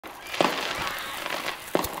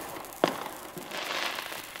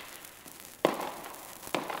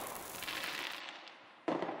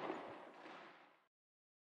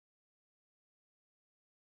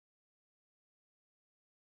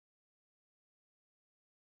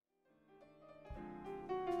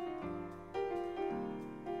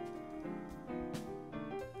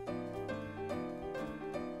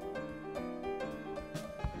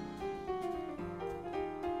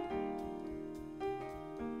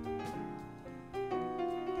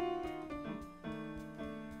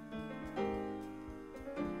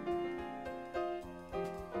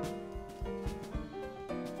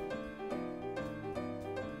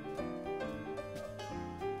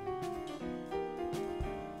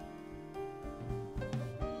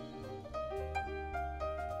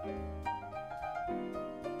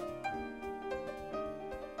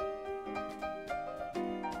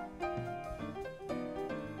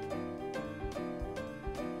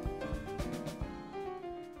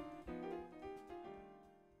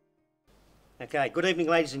Okay, good evening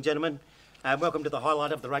ladies and gentlemen. Welcome to the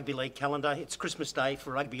highlight of the Rugby League calendar. It's Christmas Day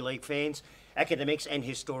for Rugby League fans, academics and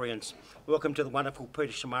historians. Welcome to the wonderful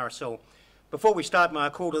Parish and RSL. Before we start, may I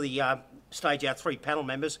call to the stage our three panel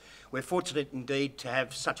members. We're fortunate indeed to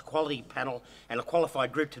have such a quality panel and a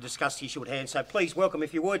qualified group to discuss the issue at hand. So please welcome,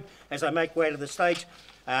 if you would, as I make way to the stage.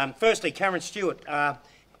 Firstly, Karen Stuart,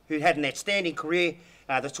 who had an outstanding career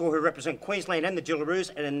that saw her represent Queensland and the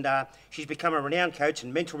Jillaroos, and she's become a renowned coach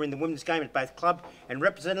and mentor in the women's game at both club and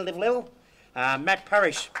representative level. Matt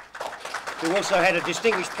Parish, who also had a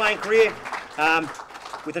distinguished playing career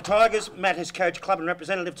with the Tigers. Matt has coached club and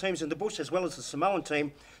representative teams in the bush, as well as the Samoan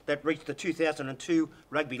team that reached the 2002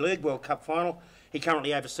 Rugby League World Cup final. He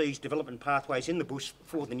currently oversees development pathways in the bush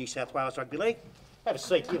for the New South Wales Rugby League. Have a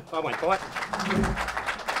seat, I won't bite.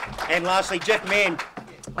 And lastly, Geoff Mann,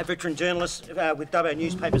 a veteran journalist with Dubbo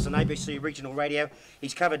newspapers and ABC Regional Radio.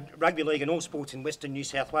 He's covered rugby league and all sports in Western New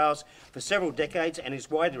South Wales for several decades and is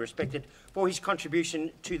widely respected for his contribution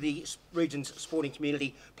to the region's sporting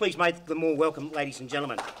community. Please make them all welcome, ladies and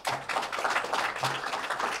gentlemen.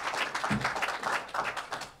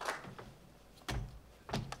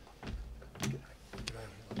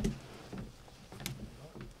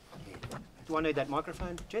 Do I need that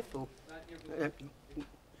microphone, Geoff? Or?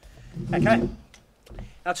 Okay.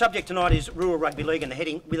 Our subject tonight is rural rugby league, and the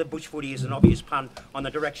heading with a bush footy is an obvious pun on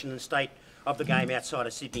the direction and state of the game outside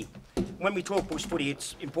of Sydney. When we talk bush footy,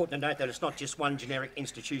 it's important to note that it's not just one generic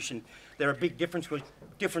institution. There are big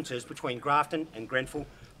differences between Grafton and Grenfell,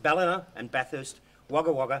 Ballina and Bathurst,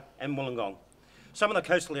 Wagga Wagga and Wollongong. Some of the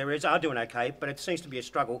coastal areas are doing okay, but it seems to be a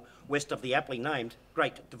struggle west of the aptly named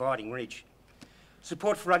Great Dividing Ridge.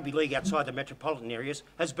 Support for rugby league outside the metropolitan areas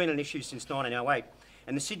has been an issue since 1908,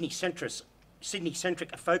 and the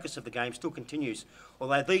Sydney-centric focus of the game still continues,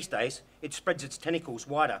 although these days it spreads its tentacles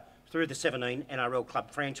wider through the 17 NRL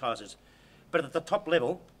club franchises. But at the top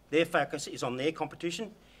level, their focus is on their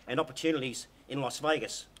competition and opportunities in Las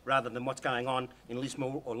Vegas, rather than what's going on in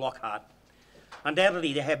Lismore or Lockhart.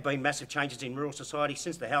 Undoubtedly, there have been massive changes in rural society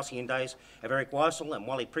since the halcyon days of Eric Weissel and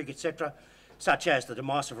Wally Prigg, etc., such as the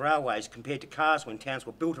demise of railways compared to cars when towns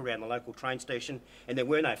were built around the local train station and there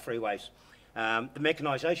were no freeways. The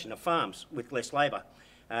mechanisation of farms with less labour,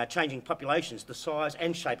 changing populations, the size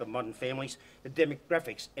and shape of modern families, the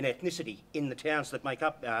demographics and ethnicity in the towns that make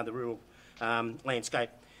up the rural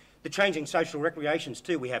landscape. The changing social recreations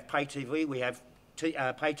too. We have pay TV, we have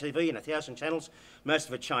pay TV in 1,000 channels, most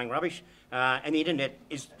of it showing rubbish, and the internet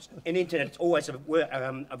is always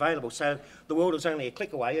available, so the world is only a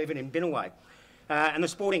click away, even in Binaway. And the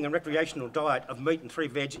sporting and recreational diet of meat and 3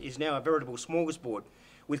 veg is now a veritable smorgasbord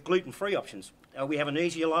with gluten-free options. We have an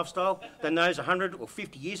easier lifestyle than those 100 or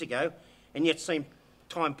 50 years ago, and yet seem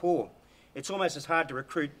time poor. It's almost as hard to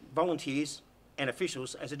recruit volunteers and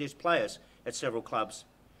officials as it is players at several clubs.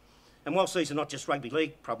 And whilst these are not just rugby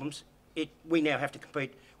league problems, we now have to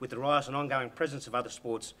compete with the rise and ongoing presence of other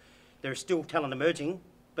sports. There is still talent emerging,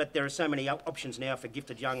 but there are so many options now for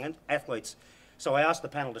gifted young athletes. So I asked the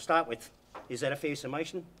panel to start with, is that a fair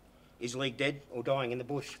summation? Is league dead or dying in the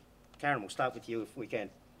bush? Karen, we'll start with you if we can.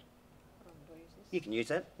 You can use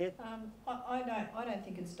that, yeah. I don't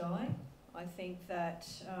think it's dying. I think that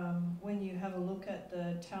when you have a look at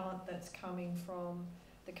the talent that's coming from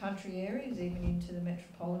the country areas, even into the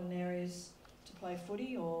metropolitan areas to play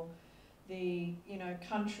footy, or the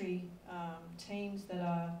country teams that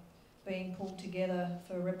are being pulled together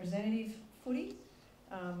for representative footy,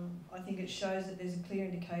 I think it shows that there's a clear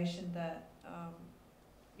indication that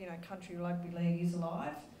country rugby league is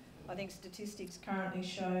alive. I think statistics currently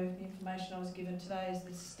show, the information I was given today is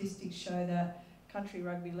the statistics show that country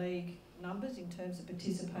rugby league numbers in terms of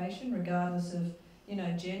participation, regardless of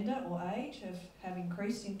gender or age, have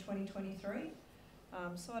increased in 2023.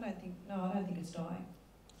 So I don't think it's dying.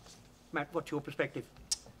 Matt, what's your perspective?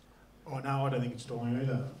 Oh no, I don't think it's dying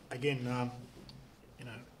either. Again,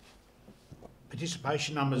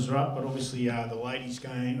 participation numbers are up, but obviously the ladies'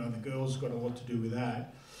 game or the girls got a lot to do with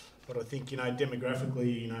that. But I think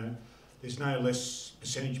demographically, there's no less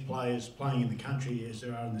percentage players playing in the country as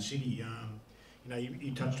there are in the city.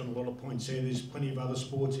 You touched on a lot of points there. There's plenty of other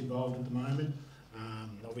sports involved at the moment.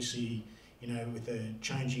 Obviously, with the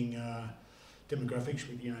changing demographics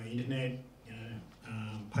with internet,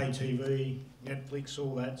 pay TV, Netflix,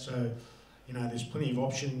 all that. So, there's plenty of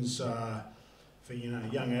options for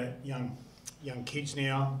young kids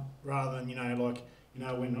now, rather than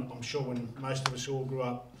when I'm sure when most of us all grew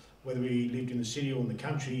up, whether we lived in the city or in the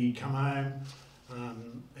country, you'd come home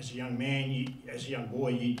as a young man, as a young boy,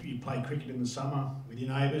 you'd play cricket in the summer with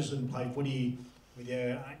your neighbours and play footy with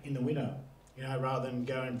in the winter, rather than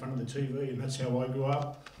go in front of the TV, and that's how I grew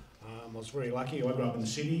up. I was very lucky. I grew up in the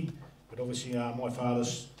city, but obviously my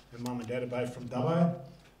father's and mum and dad are both from Dubbo.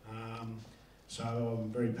 So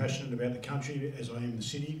I'm very passionate about the country as I am the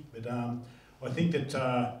city. But I think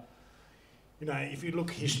that, if you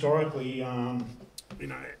look historically,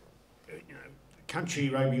 country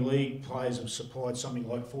rugby league players have supplied something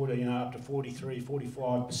like up to 43,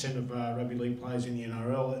 45% of rugby league players in the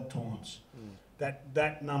NRL at times.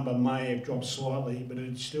 That number may have dropped slightly, but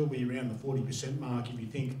it'd still be around the 40% mark if you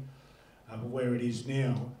think of where it is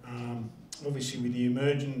now. Obviously, with the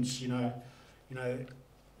emergence,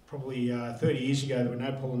 probably 30 years ago there were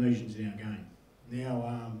no Polynesians in our game.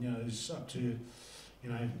 Now, there's up to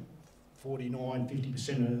 49,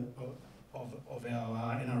 50% of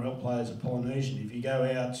our NRL players are Polynesian. If you go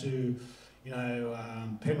out to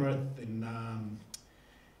Penrith and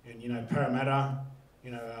Parramatta,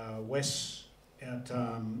 West. Out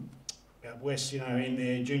west, in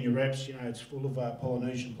their junior reps, it's full of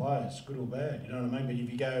Polynesian players, good or bad, you know what I mean? But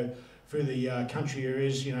if you go through the country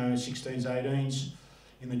areas, 16s, 18s,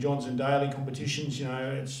 in the Johnson Daly competitions,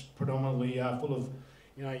 it's predominantly full of,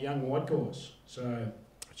 young white guys. So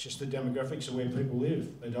it's just the demographics of where people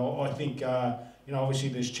live. But I think, obviously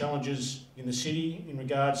there's challenges in the city in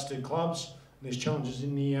regards to clubs. There's challenges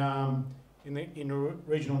in the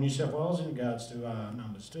regional New South Wales in regards to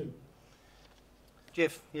numbers too.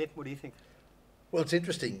 Geoff, what do you think? Well, it's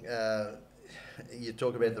interesting. You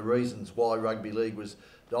talk about the reasons why rugby league was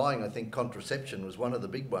dying. I think contraception was one of the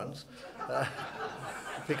big ones.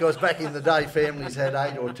 Because back in the day, families had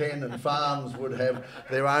 8 or 10 and farms would have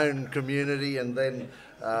their own community, and then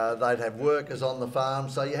they'd have workers on the farm.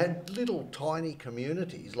 So you had little tiny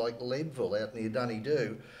communities like Leadville out near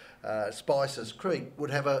Dunedoo, Spices Creek,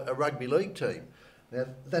 would have a rugby league team. Now,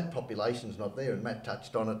 that population's not there, and Matt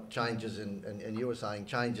touched on it, changes in, and you were saying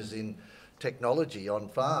changes in technology on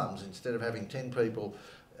farms. Instead of having 10 people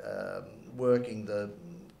working the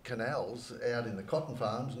canals out in the cotton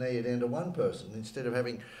farms, now you're down to 1 person. Instead of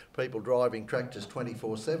having people driving tractors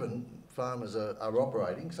 24/7, farmers are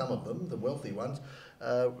operating, some of them, the wealthy ones,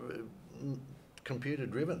 computer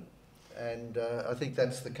driven. And I think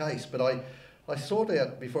that's the case. But I sought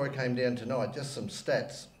out, before I came down tonight, just some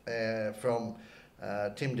stats from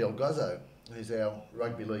Tim Delgozzo, who's our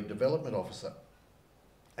Rugby League Development Officer.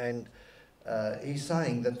 And he's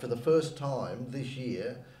saying that for the first time this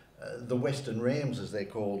year, the Western Rams, as they're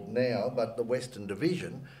called now, but the Western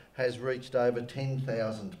Division, has reached over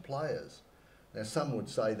 10,000 players. Now, some would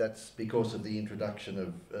say that's because of the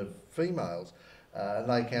introduction of females. And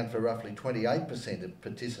they account for roughly 28% of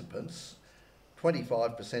participants.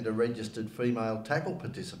 25% are registered female tackle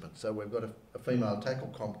participants. So we've got a female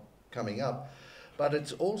tackle comp coming up. But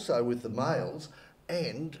it's also with the males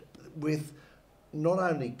and with not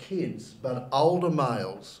only kids, but older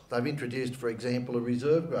males. They've introduced, for example, a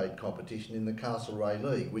reserve grade competition in the Castlereagh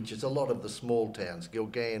League, which is a lot of the small towns,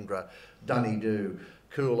 Gilgandra, Dunedoo,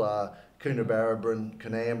 Coolah, Coonabarabran,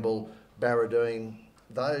 Coonamble, Barradine,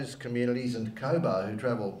 those communities, and Cobar, who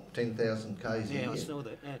travel 10,000 k's a year. Yeah, I saw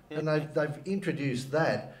that. Yeah. And they've introduced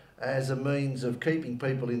that as a means of keeping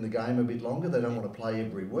people in the game a bit longer. They don't want to play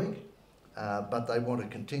every week, but they want to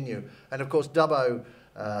continue. And of course, Dubbo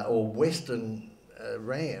or Western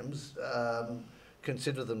Rams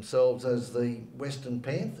consider themselves as the Western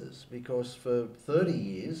Panthers, because for 30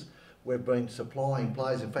 years we've been supplying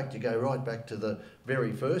players. In fact, you go right back to the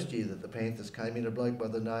very first year that the Panthers came in, a bloke by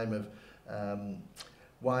the name of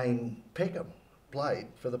Wayne Peckham played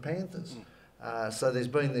for the Panthers. So there's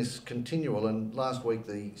been this continual, and last week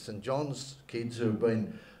the St John's kids, who have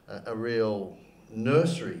been a real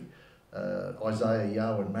nursery, Isaiah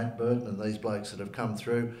Yeo and Matt Burton and these blokes that have come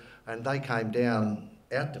through, and they came down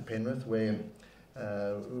out to Penrith where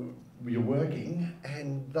you're working,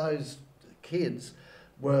 and those kids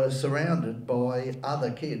were surrounded by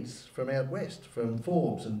other kids from out west, from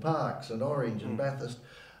Forbes and Parkes and Orange and Bathurst,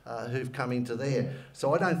 who've come into there.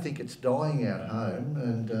 So I don't think it's dying out home.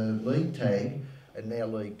 And League Tag, and now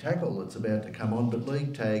League Tackle that's about to come on, but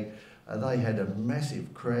League Tag, they had a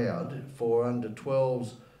massive crowd for under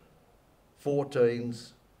 12s,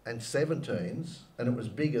 14s and 17s, and it was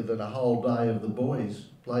bigger than a whole day of the boys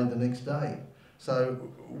played the next day. So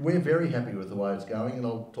we're very happy with the way it's going, and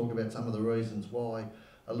I'll talk about some of the reasons why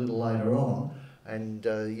a little later on. And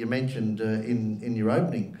you mentioned in your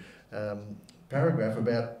opening paragraph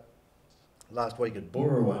about last week at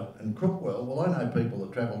Boorowa and Crookwell. Well, I know people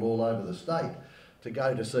that travelled all over the state to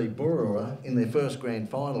go to see Burra in their first grand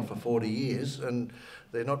final for 40 years, and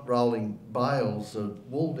they're not rolling bales of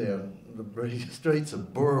wool down the streets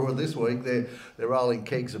of Burra this week, they're rolling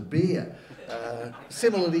kegs of beer.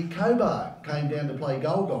 Similarly, Cobar came down to play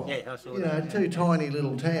Golgong. Yeah, absolutely. You know, two tiny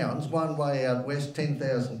little towns, one way out west,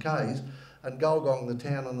 10,000 k's, and Golgong, the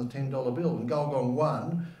town on the $10 bill. And Golgong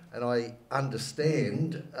won, and I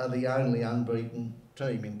understand are the only unbeaten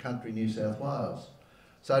team in country New South Wales.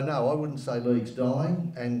 So no, I wouldn't say league's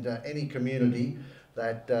dying, and any community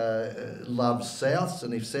that loves Souths,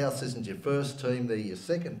 and if Souths isn't your first team, they're your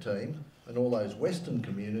second team, and all those western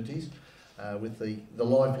communities with the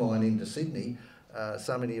lifeline into Sydney,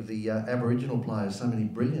 so many of the Aboriginal players, so many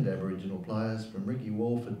brilliant Aboriginal players from Ricky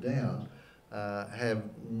Walford down have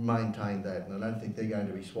maintained that, and I don't think they're going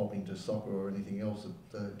to be swapping to soccer or anything else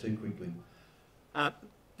too quickly.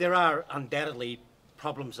 There are undoubtedly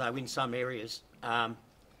problems though in some areas.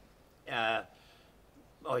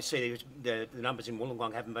 I see the numbers in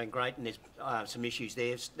Wollongong haven't been great, and there's some issues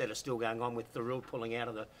there that are still going on with the rule pulling out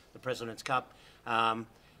of the President's Cup.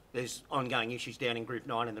 There's ongoing issues down in Group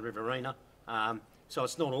 9 in the Riverina. So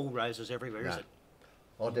it's not all roses everywhere, is it?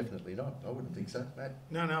 Oh, definitely not. I wouldn't think so, Matt.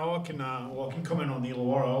 No, I can comment on the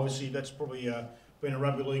Illawarra. Obviously, that's probably been a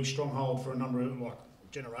rugby league stronghold for a number of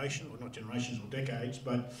generations, or not generations, or decades.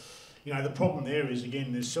 But you know, the problem there is,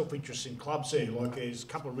 again, there's self-interest in clubs there. Like there's a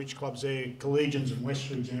couple of rich clubs there, Collegians and West,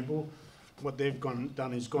 for example. What they've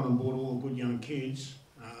done is gone and bought all the good young kids,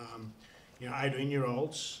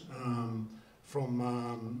 18-year-olds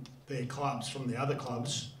from their clubs, from the other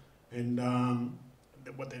clubs, and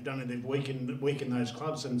what they've done is they've weakened those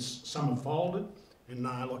clubs, and some have folded. And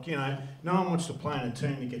no one wants to play in a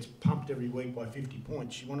team that gets pumped every week by 50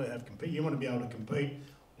 points. You want to you want to be able to compete,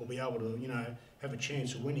 or be able to, have a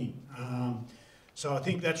chance of winning. So I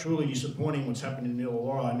think that's really disappointing what's happened in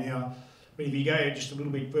Illawarra now. But if you go just a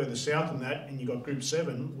little bit further south than that, and you've got Group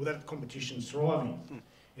 7, well, that competition's thriving.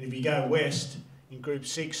 And if you go west, in Group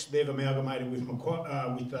 6, they've amalgamated with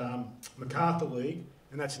MacArthur League,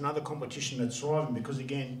 and that's another competition that's thriving because,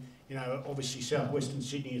 again, obviously southwestern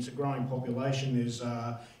Sydney, it's a growing population. There's,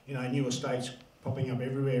 new estates popping up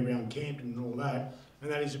everywhere around Campton and all that, and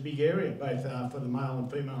that is a big area, both for the male and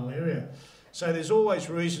female area. So there's always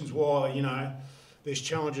reasons why, there's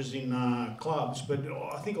challenges in clubs, but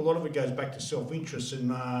I think a lot of it goes back to self-interest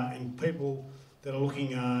and people that are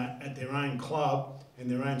looking at their own club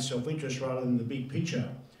and their own self-interest rather than the big picture,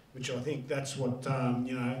 which I think that's what,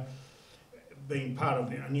 being part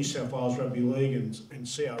of New South Wales Rugby League and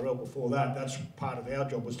CRL before that, that's part of our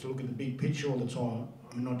job, was to look at the big picture all the time.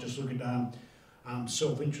 I mean, not just look at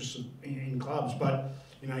self-interest in clubs, but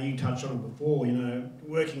you touched on it before,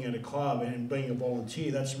 working at a club and being a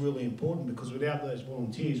volunteer, that's really important, because without those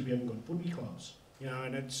volunteers, we haven't got footy clubs,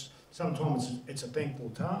 and sometimes it's a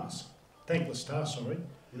thankless task, and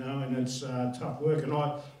it's tough work. And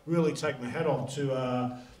I really take my hat off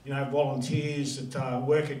to, volunteers that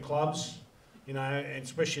work at clubs, and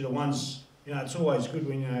especially the ones, it's always good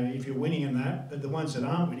when, if you're winning in that, but the ones that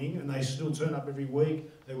aren't winning and they still turn up every week,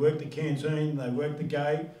 they work the canteen, they work the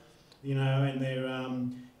gate, and they're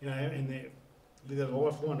the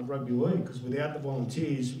lifeline of rugby league, because without the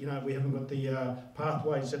volunteers, we haven't got the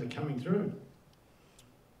pathways that are coming through.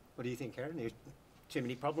 What do you think, Karen? There's too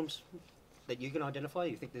many problems that you can identify?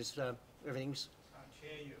 You think there's everything's...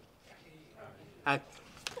 I'll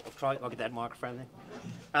get that microphone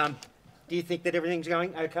then. Do you think that everything's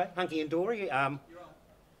going okay? Hunky and Dory? Well,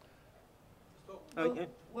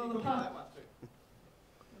 the part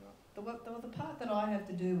that I have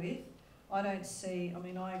to do with, I don't see, I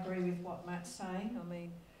agree with what Matt's saying.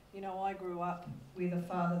 I grew up with a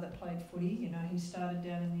father that played footy. He started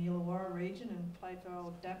down in the Illawarra region and played for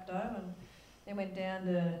old Dapto, and then went down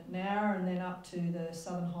to Nowra and then up to the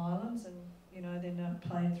Southern Highlands, and then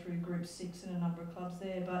played through Group 6 in a number of clubs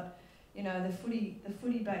there. But the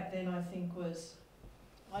footy back then, I think, was,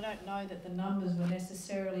 I don't know that the numbers were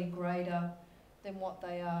necessarily greater than what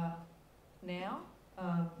they are now.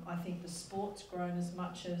 I think the sport's grown as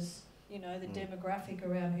much as, the demographic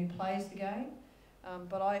around who plays the game.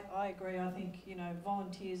 But I agree, I think,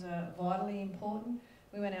 volunteers are vitally important.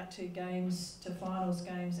 We went out to finals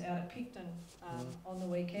games out at Picton on the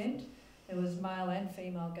weekend. There was male and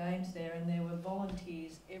female games there, and there were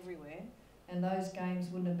volunteers everywhere. And those games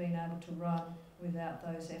wouldn't have been able to run without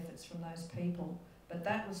those efforts from those people. But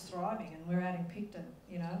that was thriving, and we're out in Picton,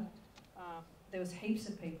 there was heaps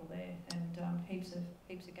of people there, and heaps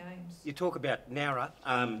of games. You talk about Nowra.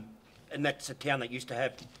 and that's a town that used to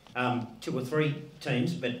have 2 or 3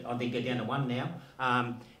 teams, but I think they're down to 1 now.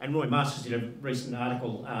 And Roy Masters did a recent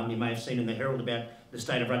article, you may have seen in the Herald, about the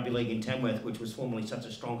state of rugby league in Tamworth, which was formerly such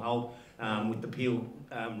a stronghold with the Peel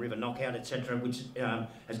River knockout, etc., which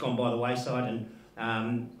has gone by the wayside,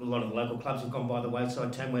 and a lot of the local clubs have gone by the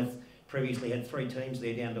wayside. Tamworth previously had 3 teams,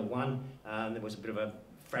 they're down to 1. There was a bit of a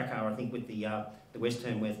fracas, I think, with the West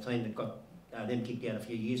Tamworth team that got them kicked out a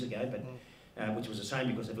few years ago, but which was a shame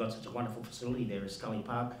because they've got such a wonderful facility there at Scully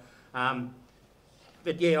Park.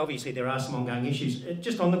 But yeah, obviously there are some ongoing issues.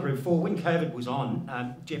 Just on the Group 4, when COVID was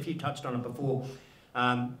on, Geoff, you touched on it before,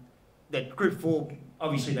 that Group 4,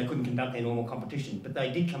 obviously they couldn't conduct their normal competition, but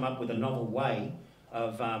they did come up with a novel way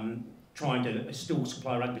of trying to still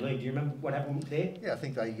supply rugby league. Do you remember what happened there? Yeah, I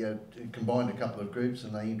think they combined a couple of groups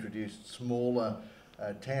and they introduced smaller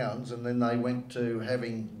towns, and then they went to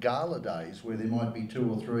having gala days where there might be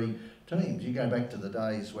 2 or 3 teams. You go back to the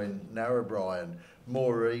days when Narrabri and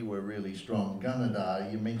Moree were really strong.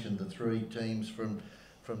 Gunnedah, you mentioned the 3 teams from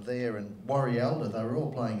there, and Warrialda, they were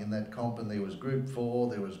all playing in that comp, and there was Group 4,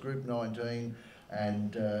 there was Group 19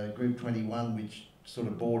 and Group 21, which sort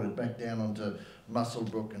of bordered back down onto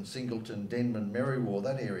Musselbrook and Singleton, Denman, Merriwar,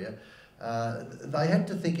 that area. They had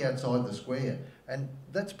to think outside the square, and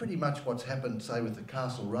that's pretty much what's happened, say, with the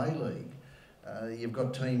Castlereagh League. You've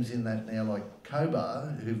got teams in that now like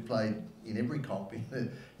Cobar, who've played in every comp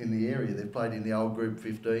in the area. They've played in the old Group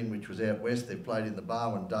 15, which was out west. They've played in the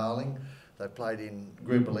Barwon Darling. They played in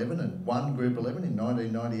Group 11 and won Group 11 in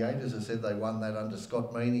 1998. As I said, they won that under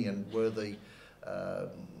Scott Meaney and were the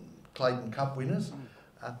Clayton Cup winners.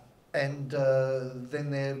 And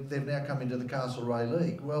then they've now come into the Castlereagh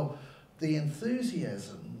League. Well, the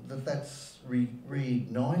enthusiasm that's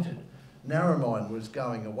reignited. Narromine was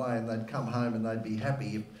going away and they'd come home and they'd be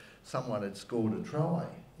happy if someone had scored a try.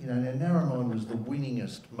 You know, now Narromine was the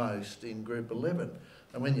winningest most in Group 11.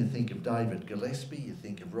 And when you think of David Gillespie, you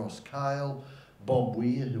think of Ross Cale, Bob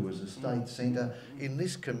Weir, who was a state centre, in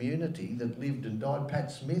this community that lived and died,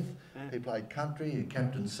 Pat Smith, who played country, who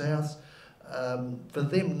captained Souths, for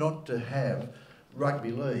them not to have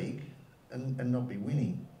rugby league and not be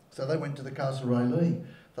winning. So they went to the Castlereagh League.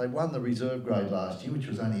 They won the reserve grade last year, which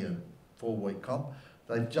was only a 4-week comp.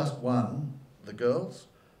 They've just won the girls.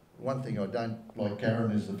 One thing I don't like,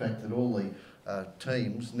 Karen, is the fact that all the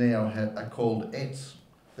teams now are called Ettes.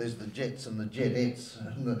 There's the Jets and the Jetettes,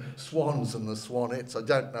 and the Swans and the Swanettes. I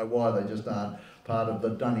don't know why they just aren't part of the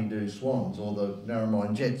Dunedoo Swans or the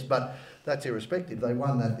Narromine Jets, but that's irrespective. They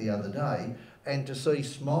won that the other day, and to see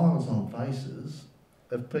smiles on faces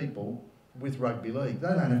of people with rugby league. They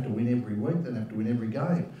don't have to win every week, they don't have to win every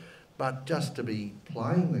game, but just to be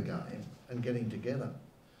playing the game and getting together.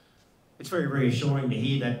 It's very reassuring to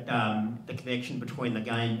hear that the connection between the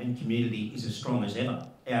game and community is as strong as ever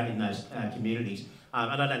out in those communities. And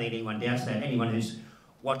I don't think anyone doubts that. Anyone who's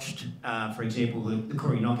watched, for example, the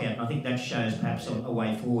Koori Knockout, and I think that shows perhaps a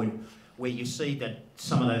way forward where you see that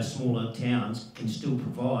some of those smaller towns can still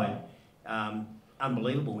provide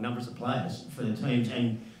unbelievable numbers of players for the teams,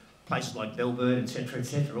 and places like Bellbird,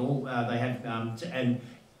 etc., all they have, and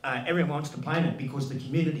everyone wants to play in it because the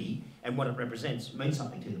community and what it represents means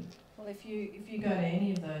something to them. Well, if you go to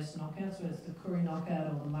any of those knockouts, whether it's the Koori Knockout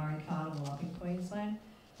or the Murray Carnival up in Queensland,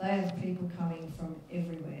 they have people coming from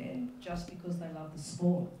everywhere just because they love the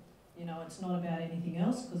sport. You know, it's not about anything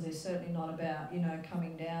else, because they're certainly not about, you know,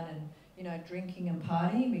 coming down and, you know, drinking and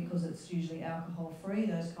partying, because it's usually alcohol free,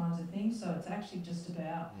 those kinds of things. So it's actually just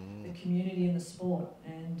about the community and the sport.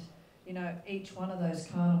 And, you know, each one of those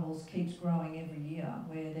carnivals keeps growing every year,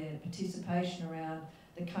 where their participation around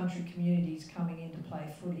the country communities coming in to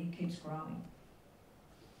play footy keeps growing.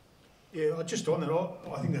 Yeah, just on that,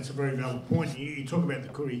 I think that's a very valid point. You talk about the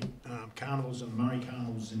Koori carnivals and Murray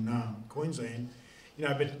carnivals in Queensland, you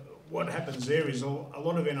know, but what happens there is a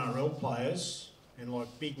lot of NRL players and like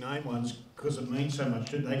big name ones, because it means so much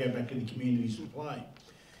to them, they go back to the communities and play.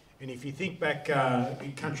 And if you think back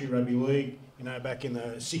in country rugby league, you know, back in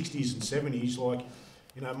the 60s and 70s, like,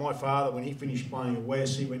 you know, my father, when he finished playing at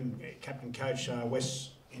West, he went captain coach West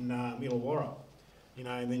in Illawarra. You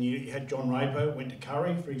know, and then you had John Raper, went to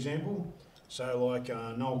Curry, for example. So like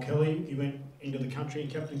Noel Kelly, he went into the country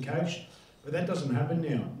and captain coach. But that doesn't happen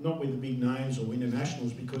now, not with the big names or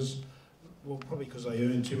internationals, because, well, probably because they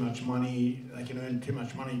earn too much money. They can earn too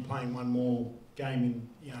much money playing one more game in,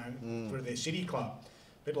 you know, for their city club.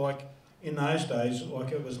 But like in those days,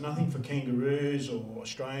 like it was nothing for Kangaroos or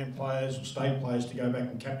Australian players or state players to go back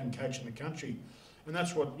and captain coach in the country. And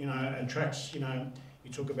that's what, you know, attracts, you know,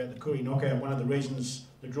 you talk about the Koori Knockout. One of the reasons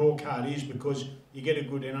the draw card is because you get a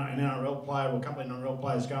good NRL player or a couple of NRL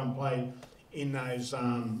players go and play in those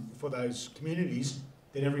for those communities,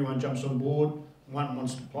 then everyone jumps on board. One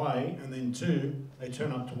wants to play, and then two, they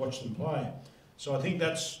turn up to watch them play. So I think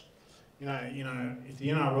that's, you know, if the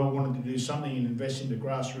NRL wanted to do something and invest into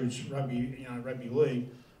grassroots rugby, rugby league,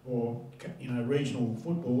 or regional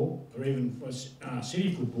football, or even for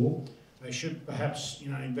city football, they should perhaps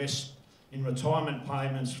invest in retirement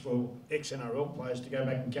payments for ex-NRL players to go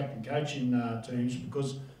back and captain coach in teams,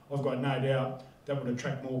 because I've got no doubt that would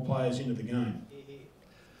attract more players into the game.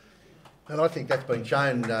 And I think that's been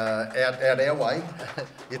shown out our way.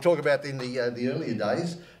 You talk about in the earlier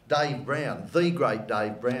days, Dave Brown, the great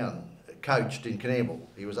Dave Brown, coached in Canberra.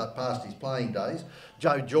 He was up past his playing days.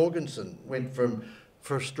 Joe Jorgensen went for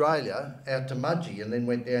Australia out to Mudgee and then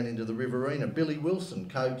went down into the Riverina. Billy Wilson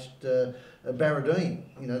coached Barradine,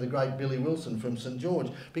 the great Billy Wilson from St George,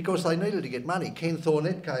 because they needed to get money. Ken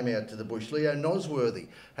Thornett came out to the bush. Leo Nosworthy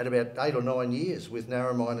had about 8 or 9 years with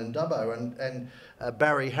Narromine and Dubbo, and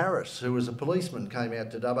Barry Harris, who was a policeman, came out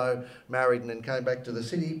to Dubbo, married and then came back to the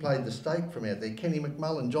city. He played the state from out there. Kenny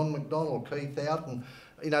McMullen, John McDonald, Keith Houghton,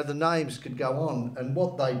 the names could go on, and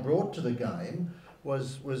what they brought to the game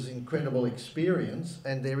was incredible experience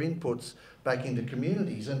and their inputs back into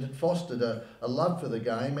communities, and it fostered a love for the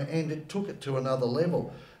game, and it took it to another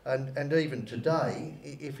level. And even today,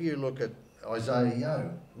 if you look at Isaiah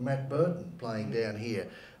Yeo, Matt Burton playing down here,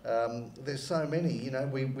 there's so many.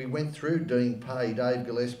 We went through Dean Pay, Dave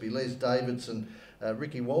Gillespie, Les Davidson,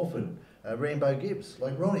 Ricky Walford, Rambo Gibbs.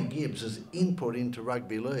 Like Ronnie Gibbs's input into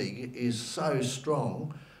rugby league is so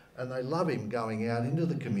strong, and they love him going out into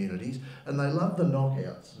the communities, and they love the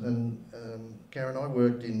knockouts. And Karen, I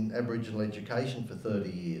worked in Aboriginal education for 30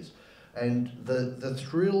 years, and the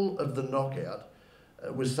thrill of the knockout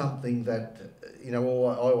was something that I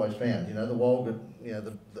always found. The Walgett,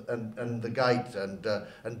 and the Gate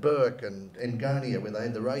and Burke and Ngonia, where they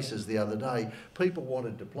had the races the other day. People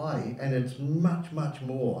wanted to play, and it's much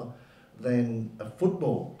more than a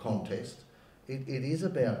football contest. It is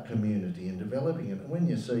about community and developing it. And when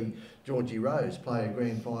you see Georgie Rose play a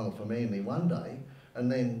grand final for Manly one day and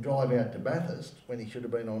then drive out to Bathurst when he should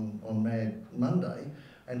have been on Mad Monday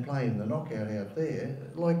and play in the knockout out there,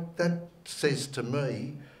 like that says to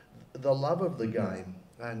me the love of the game.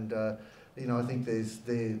 And I think there's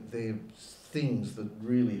things that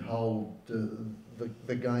really hold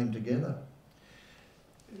the game together.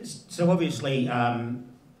 So obviously,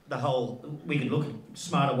 we could look at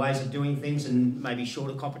smarter ways of doing things and maybe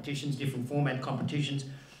shorter competitions, different format competitions,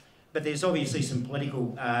 but there's obviously some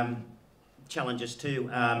political challenges too.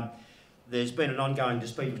 There's been an ongoing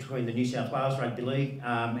dispute between the New South Wales Rugby League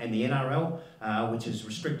and the NRL, which has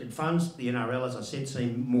restricted funds. The NRL, as I said,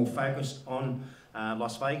 seem more focused on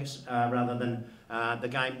Las Vegas rather than the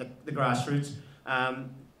game, the grassroots.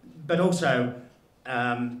 But also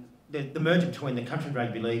the merger between the Country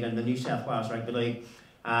Rugby League and the New South Wales Rugby League,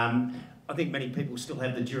 I think many people still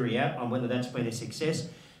have the jury out on whether that's been a success.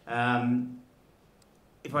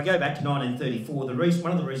 If I go back to 1934, one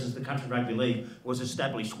of the reasons the Country Rugby League was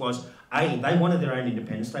established was A, they wanted their own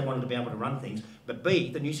independence, they wanted to be able to run things, but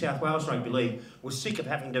B, the New South Wales Rugby League was sick of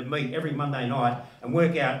having to meet every Monday night and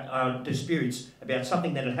work out disputes about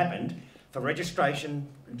something that had happened for registration,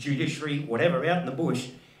 judiciary, whatever, out in the bush,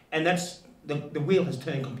 and that's the wheel has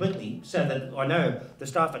turned completely, so that I know the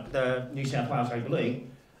staff at the New South Wales Rugby League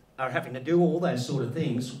are having to do all those sort of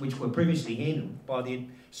things which were previously handled by the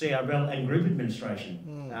CRL and group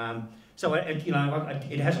administration. So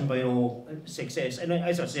it hasn't been all success. And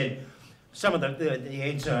as I said, some of the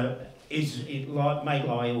answer may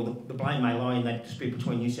lie, or the blame may lie in that dispute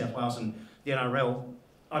between New South Wales and the NRL.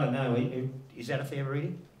 I don't know. Is that a fair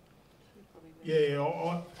reading?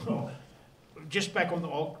 Yeah. Just back on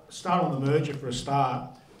I'll start on the merger for a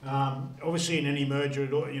start. Obviously, in any merger,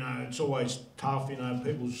 it's always tough.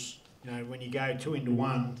 People's, when you go 2 into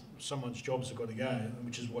 1, someone's jobs have got to go,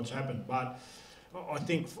 which is what's happened. But I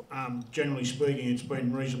think, generally speaking, it's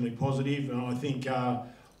been reasonably positive. And I think,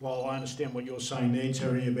 while I understand what you're saying there,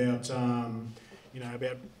 Terry, about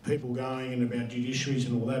about people going and about judiciaries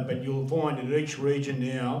and all that, but you'll find that each region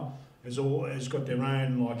now has got their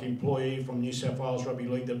own employee from New South Wales Rugby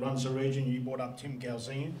League that runs the region. You brought up Tim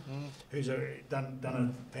Calzine, who's done a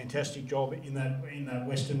fantastic job in that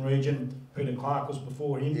Western region. Peter Clark was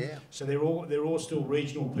before him. Yeah. So they're all still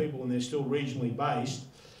regional people, and they're still regionally based.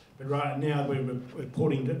 But right now we're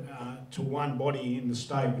reporting to one body in the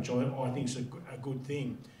state, which I think is a good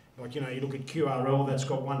thing. You look at QRL, that's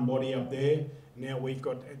got one body up there. Now we've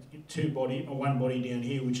got one body down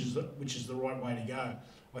here, which is the right way to go.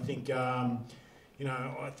 I think, I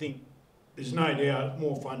think there's no doubt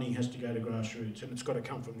more funding has to go to grassroots, and it's got to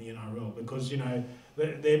come from the NRL because they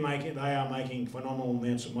are making phenomenal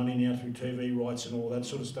amounts of money now through TV rights and all that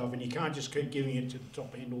sort of stuff, and you can't just keep giving it to the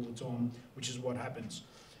top end all the time, which is what happens.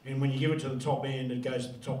 And when you give it to the top end, it goes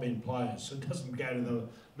to the top end players. So it doesn't go to the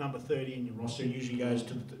number 30 in your roster. It usually goes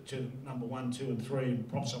to number 1, 2, and 3 and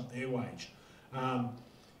props up their wage.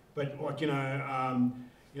 But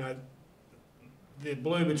the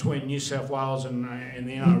blue between New South Wales and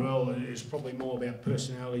the NRL is probably more about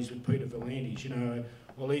personalities with Peter V'landys.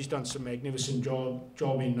 Well, he's done some magnificent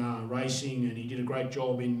job in racing, and he did a great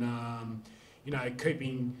job in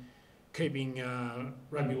keeping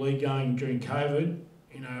rugby league going during COVID.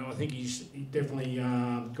 I think he definitely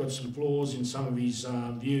got some flaws in some of his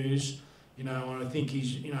views. And I think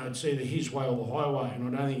it's either his way or the highway,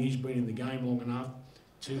 and I don't think he's been in the game long enough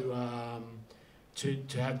to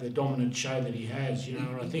have the dominant show that he has.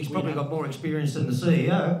 And I think he's probably got more experience than the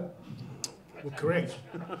CEO. Well, correct.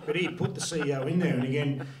 But he put the CEO in there, and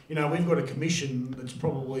again, we've got a commission that's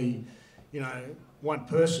probably, one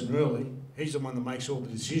person really. He's the one that makes all the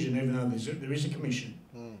decision, even though there is a commission.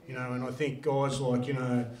 And I think guys like, we've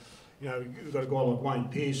got a guy like Wayne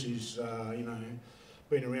Pearce who's,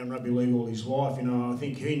 been around rugby league all his life. I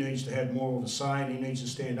think he needs to have more of a say, and he needs to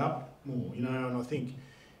stand up more. And I think,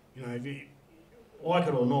 if you like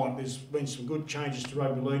it or not, there's been some good changes to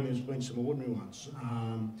rugby league, and there's been some ordinary ones.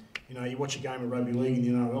 You watch a game of rugby league in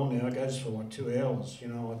the NRL now, it goes for like 2 hours.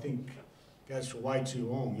 I think it goes for way too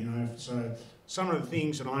long. So some of the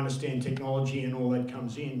things, and I understand technology and all that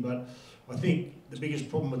comes in, but I think the biggest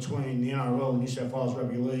problem between the NRL and New South Wales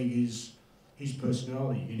Rugby League is his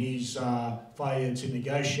personality and his failure to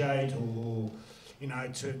negotiate or,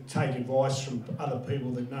 to take advice from other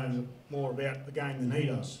people that know more about the game than he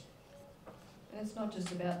does. And it's not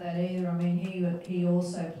just about that either. I mean, he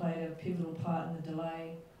also played a pivotal part in the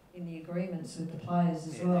delay in the agreements with the players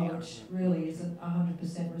as well, which really isn't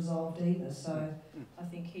 100% resolved either. So I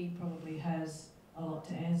think he probably has a lot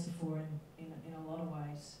to answer for in a lot of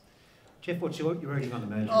ways. Geoff, what's your reading on the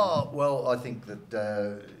merger? Oh, well, I think that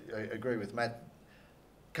I agree with Matt.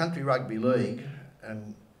 Country Rugby League,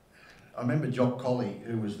 and I remember Jock Colley,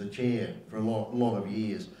 who was the chair for a lot of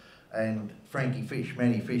years, and Frankie Fish,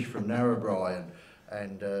 Manny Fish from Narrabri,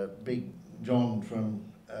 and Big John from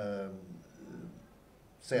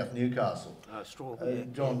South Newcastle.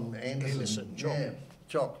 John Anderson.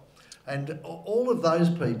 Chock. And all of those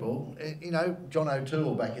people, John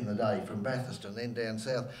O'Toole back in the day from Bathurst and then down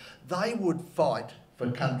south, they would fight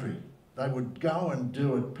for country. They would go and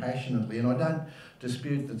do it passionately. And I don't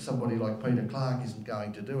dispute that somebody like Peter Clark isn't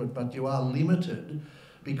going to do it, but you are limited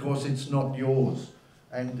because it's not yours.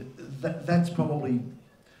 And that's probably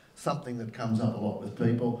something that comes up a lot with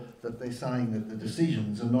people, that they're saying that the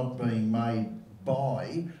decisions are not being made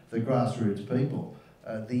by the grassroots people.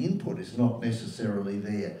 The input is not necessarily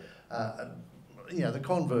there. The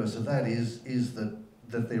converse of that is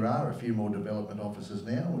that there are a few more development officers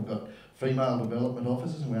now. We've got female development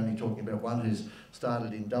officers, and we're only talking about one who's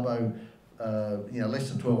started in Dubbo, less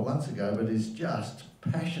than 12 months ago, but is just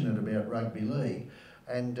passionate about rugby league,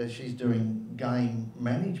 and she's doing game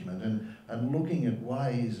management and looking at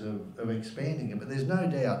ways of expanding it. But there's no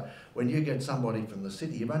doubt when you get somebody from the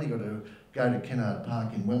city, you've only got to go to Kennard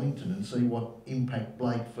Park in Wellington and see what impact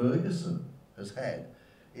Blake Ferguson has had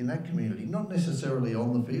in that community. Not necessarily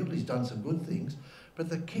on the field, he's done some good things, but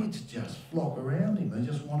the kids just flock around him. They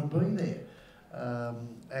just want to be there.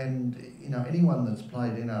 Anyone that's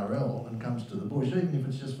played NRL and comes to the bush, even if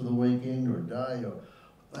it's just for the weekend or a day,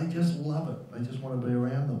 they just love it. They just want to be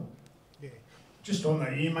around them. Yeah. Just on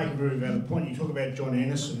that, you make a very valid point. You talk about John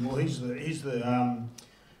Anderson. Well, he's the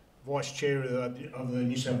Vice Chair of the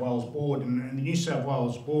New South Wales Board, and the New South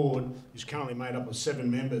Wales Board is currently made up of 7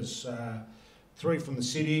 members, 3 from the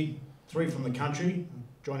city, 3 from the country,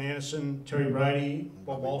 John Anderson, Terry Brady,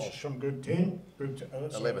 Bob Walsh from Group 10,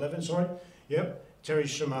 11, sorry. Yep,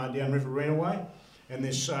 Terry's from Downriver Renaway, and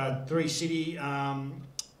there's 3 city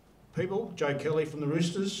people. Joe Kelly from the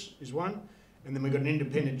Roosters is one, and then we've got an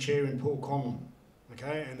independent chair in Paul Conlon,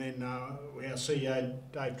 okay, and then our CEO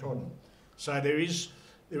Dave Trodden. So there is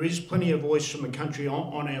plenty of voice from the country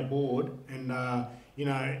on our board, and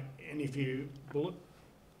and if you look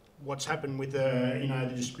what's happened with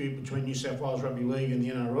the dispute between New South Wales Rugby League and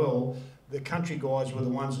the NRL, the country guys were the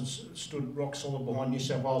ones that stood rock solid behind New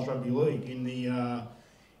South Wales Rugby League in the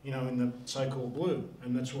in the so-called blue,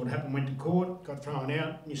 and that's what happened. Went to court, got thrown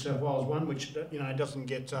out. New South Wales won, which doesn't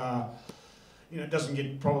get doesn't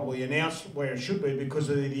get probably announced where it should be because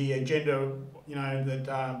of the agenda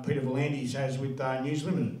that Peter V'landys has with News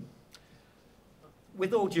Limited.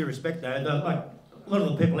 With all due respect, though, lot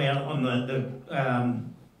of the people out on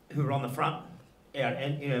who are on the front, out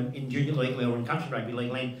and in junior league or in country rugby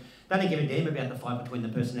league land, they don't give a damn about the fight between the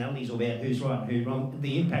personalities or about who's right and who's wrong.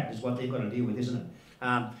 The impact is what they've got to deal with, isn't it?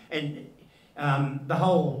 The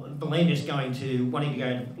land is wanting to go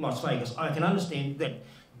to Las Vegas. I can understand that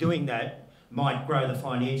doing that might grow the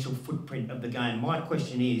financial footprint of the game. My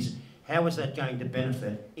question is, how is that going to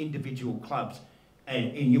benefit individual clubs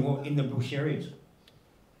and in the bush areas?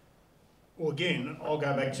 Well, again, I'll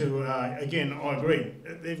go back to I agree.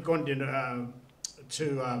 They've gone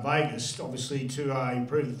to Vegas, obviously, to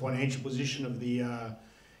improve the financial position of the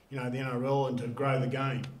the NRL and to grow the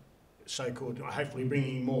game, so-called, hopefully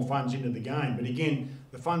bringing more funds into the game. But again,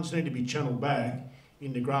 the funds need to be channeled back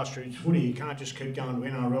into grassroots footy. You can't just keep going to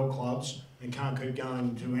NRL clubs and can't keep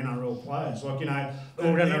going to NRL players. Like,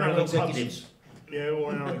 or NRL executives.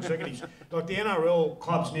 Or NRL executives. Like the NRL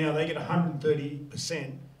clubs now, they get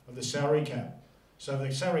 130% of the salary cap. So if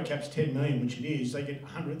the salary cap's 10 million, which it is, they get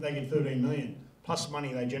 13 million, plus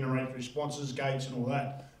money they generate through sponsors, gates and all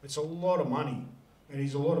that. It's a lot of money. It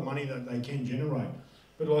is a lot of money that they can generate.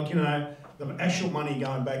 But like, the actual money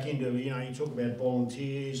going back into, you talk about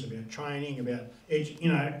volunteers, about training, about,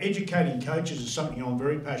 educating coaches is something I'm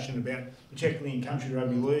very passionate about, particularly in country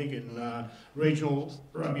rugby league and regional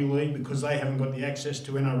rugby league, because they haven't got the access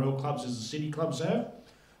to NRL clubs as the city clubs have.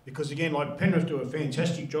 Because again, like Penrith do a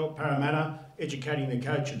fantastic job, Parramatta, educating their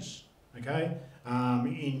coaches, okay,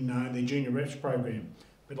 in their junior reps program.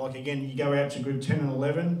 But like again, you go out to group 10 and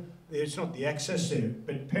 11, there's not the access there.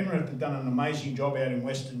 But Penrith have done an amazing job out in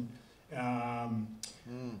Western,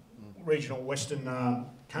 regional Western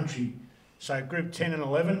country. So group 10 and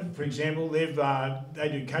 11, for example, they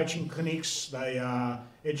do coaching clinics, they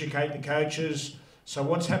educate the coaches. So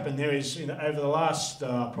what's happened there is, over the last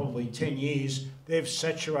probably 10 years, they've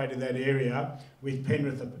saturated that area with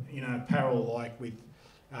Penrith, apparel, like with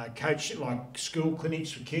like school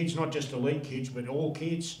clinics for kids, not just elite kids, but all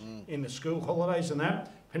kids in the school holidays and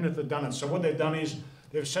that. Penrith have done it. So what they've done is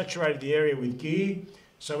they've saturated the area with gear.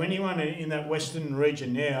 So anyone in that western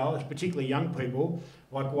region now, particularly young people,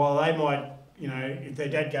 like while they might, if their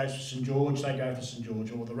dad goes for St George, they go for St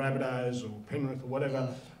George, or the Rabbitohs, or Penrith, or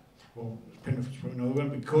whatever. Well, Penrith is probably another one,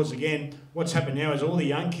 because again, what's happened now is all the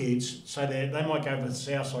young kids, so they might go for the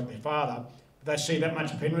south like their father, but they see that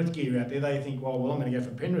much Penrith gear out there, they think, well, I'm going to go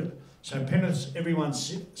for Penrith. So Penrith's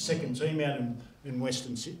everyone's second team out in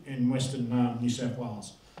Western New South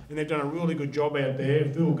Wales. And they've done a really good job out there.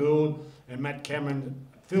 Phil Gould and Matt Cameron.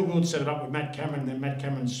 Phil Gould set it up with Matt Cameron, and then Matt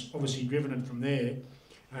Cameron's obviously driven it from there.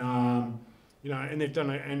 And they've done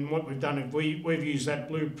it. And what we've done is we've used that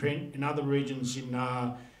blueprint in other regions in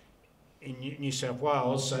New South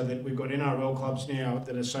Wales, so that we've got NRL clubs now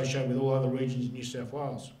that are associated with all other regions in New South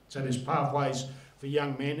Wales. So there's pathways for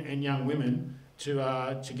young men and young women to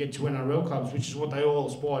get to NRL clubs, which is what they all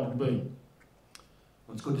aspire to be.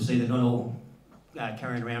 Well, it's good to see they're not all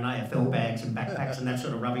carrying around AFL bags and backpacks and that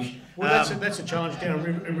sort of rubbish. Well, that's a challenge down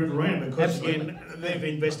in Riverina, because again, they've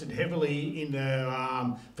invested heavily in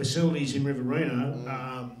the facilities in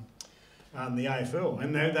Riverina, the AFL,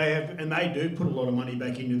 and they do put a lot of money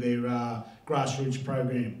back into their grassroots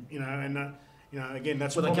program. Again,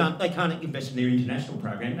 that's well, they can't invest in their international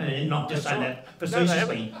program, and not just say that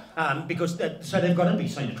facetiously, because so they've got to be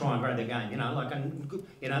seen to try and grow their game.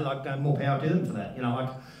 More power to them for that.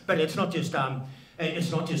 But it's not just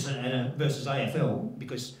versus AFL,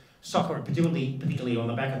 because soccer, particularly on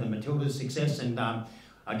the back of the Matildas' success, and I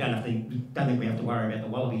don't think we have to worry about the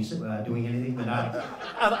Wallabies doing anything, but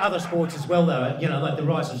other sports as well, though. Like the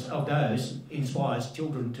rise of those inspires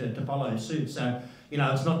children to follow suit. So.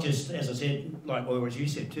 It's not just, as I said, or as you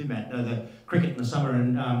said too, Matt, the cricket in the summer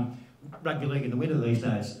and rugby league in the winter these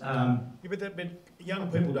days. But young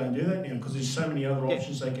people don't do that now, because there's so many other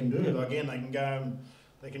options they can do. Like, again, they can go,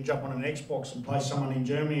 they can jump on an Xbox and play someone in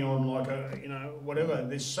Germany on whatever.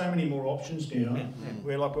 There's so many more options now.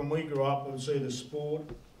 Where like when we grew up, it was either sport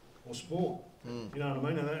or sport. You know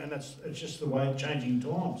what I mean? And it's just the way of changing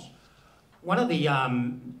times. One of the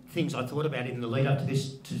things I thought about in the lead up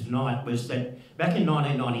to tonight was that back in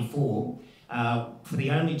 1994, for the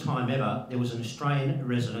only time ever, there was an Australian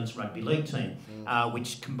residents rugby league team,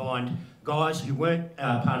 which combined guys who weren't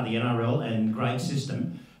part of the NRL and grade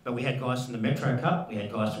system, but we had guys from the Metro Cup, we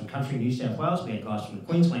had guys from country New South Wales, we had guys from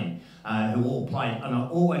Queensland who all played. And I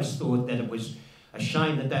always thought that it was a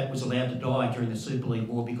shame that was allowed to die during the Super League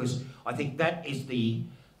War, because I think that is the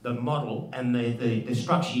model and the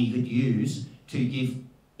structure you could use to give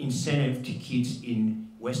incentive to kids in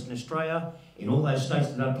Western Australia, in all those states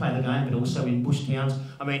that don't play the game, but also in bush towns.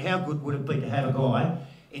 I mean, how good would it be to have a guy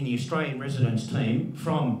in the Australian residents team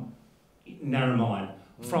from, Narromine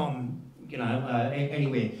from, you know,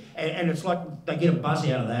 anywhere. And it's like they get a buzz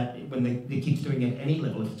out of that when the kids doing it at any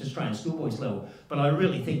level, if it's Australian schoolboys level. But I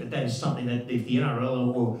really think that is something that if the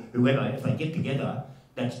NRL or whoever, if they get together,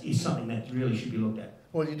 that is something that really should be looked at.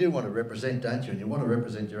 Well, you do want to represent, don't you? And you want to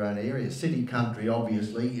represent your own area. City Country,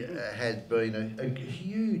 obviously, has been a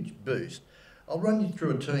huge boost. I'll run you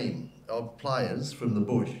through a team of players from the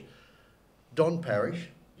bush. Don Parish,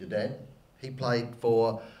 your dad, he played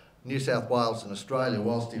for New South Wales and Australia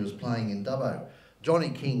whilst he was playing in Dubbo. Johnny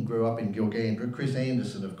King grew up in Gilgandra. Chris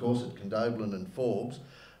Anderson, of course, at Condobolin and Forbes.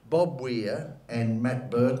 Bob Weir and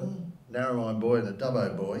Matt Burton, Narromine boy and a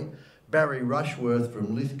Dubbo boy. Barry Rushworth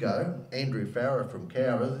from Lithgow, Andrew Farrer from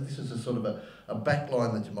Cowra. This is a sort of a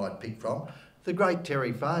backline that you might pick from. The great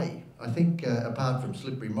Terry Fahey, I think, apart from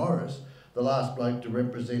Slippery Morris, the last bloke to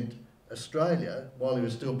represent Australia while he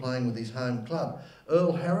was still playing with his home club.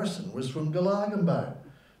 Earl Harrison was from Galargambo.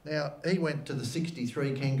 Now, he went to the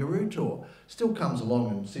 63 Kangaroo Tour, still comes along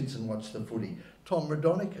and sits and watches the footy. Tom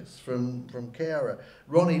Radonicus from Cowra.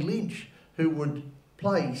 Ronnie Lynch, who would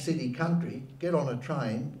play City Country, get on a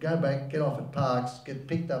train, go back, get off at Parks, get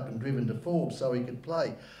picked up and driven to Forbes so he could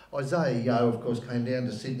play. Isaiah Yeo, of course, came down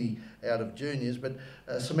to Sydney out of juniors, but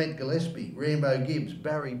Cement Gillespie, Rambo Gibbs,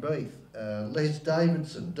 Barry Beath, Les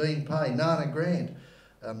Davidson, Dean Payne, Nana Grant,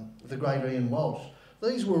 the great Ian Walsh.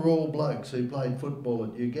 These were all blokes who played football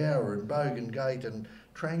at Eugowra and Bogan Gate and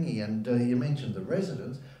Trangie, and you mentioned the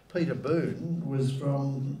residents. Peter Boone was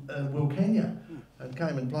from Wilcannia and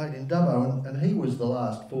came and played in Dubbo, and he was the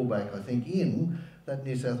last fullback, I think, in that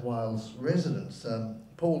New South Wales residence.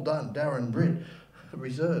 Paul Dunn, Darren Britt,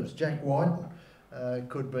 reserves, Jack Whiten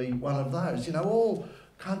could be one of those. You know, all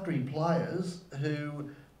country players who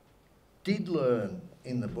did learn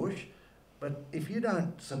in the bush, but if you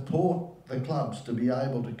don't support the clubs to be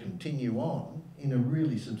able to continue on in a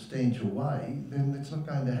really substantial way, then it's not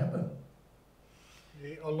going to happen.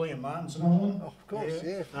 Yeah, Liam Martin's another one. Oh, of course,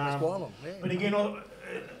 yeah, from Squalham, yeah. But again,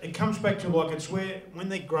 it comes back to like it's where when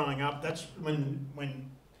they're growing up, that's when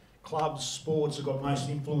clubs, sports have got most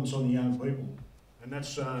influence on the young people, and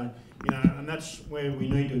that's you know, and that's where we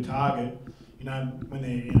need to target. You know, when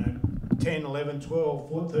they're 10, 11,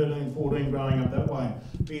 12, 13, 14, growing up that way.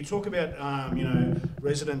 But you talk about you know,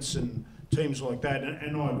 residents and teams like that,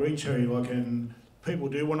 and I agree, Terry. Like and. People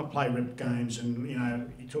do want to play rep games, and you know,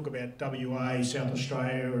 you talk about WA, South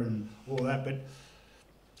Australia, and all that. But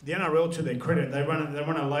the NRL, to their credit, they run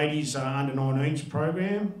a ladies under 19s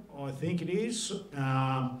program, I think it is.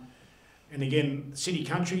 And again, City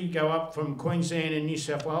Country go up from Queensland and New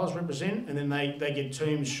South Wales represent, and then they get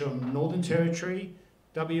teams from Northern Territory,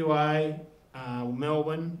 WA,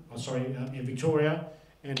 Melbourne, Victoria,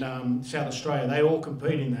 and South Australia. They all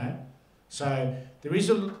compete in that. So there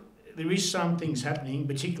is some things happening,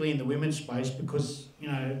 particularly in the women's space, because, you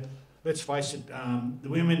know, let's face it, the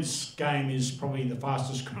women's game is probably the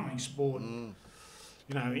fastest growing sport, you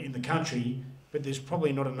know, in the country, but there's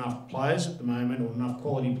probably not enough players at the moment, or enough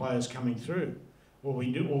quality players coming through. Or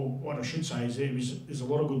what I should say is there's a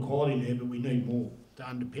lot of good quality there, but we need more to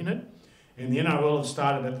underpin it. And the NRL have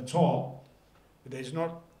started at the top, but there's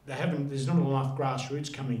not enough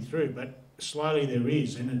grassroots coming through, but slowly there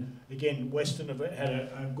is. And again, Western have had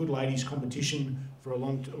a good ladies competition for a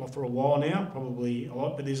while now, probably a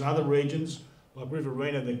lot, but there's other regions like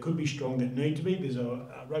Riverina that could be strong, that need to be. There's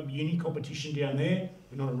a rugby union competition down there,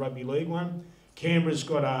 but not a rugby league one. Canberra's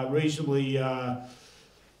got a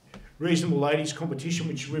reasonable ladies competition,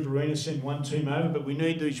 which Riverina sent one team over, but we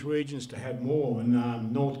need these regions to have more.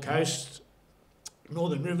 And North Coast,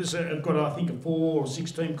 Northern Rivers have got, I think, a 4 or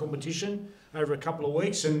 6 team competition over a couple of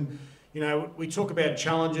weeks. And you know, we talk about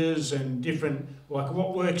challenges and different, like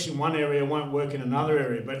what works in one area won't work in another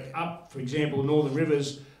area. But up, for example, Northern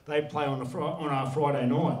Rivers, they play on a Friday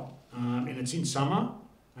night, and it's in summer,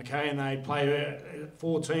 okay, and they play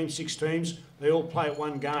 4 teams, 6 teams. They all play at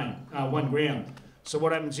one ground. So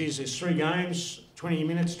what happens is there's 3 games, 20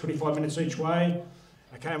 minutes, 25 minutes each way.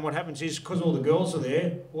 Okay, and what happens is, because all the girls are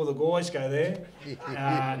there, all the guys go there,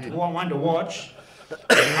 one to watch,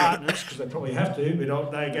 their partners, because they probably have to,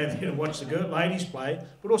 but they go there to watch the ladies play,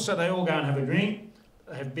 but also they all go and have a drink,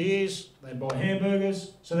 they have beers, they buy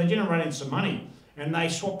hamburgers, so they generate in some money, and they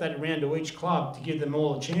swap that around to each club to give them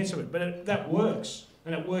all a chance of it. But that works,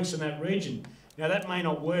 and it works in that region. Now that may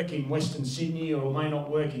not work in Western Sydney, or may not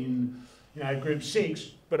work in, you know, Group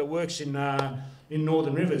 6, but it works in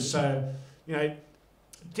Northern Rivers. So, you know,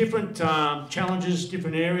 different challenges,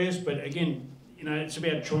 different areas, but again, you know, it's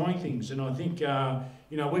about trying things, and I think,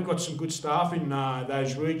 you know, we've got some good staff in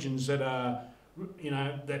those regions that are, you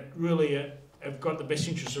know, that really have got the best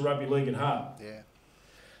interests of rugby league at heart. Yeah.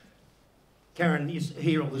 Karen, you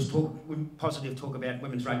hear all this talk, positive talk about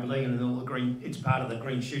women's rugby league, and all the green. It's part of the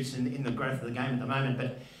green shoots in the growth of the game at the moment.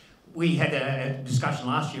 But we had a discussion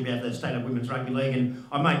last year about the state of women's rugby league, and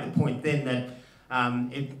I made the point then that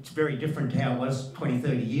it's very different to how it was 20,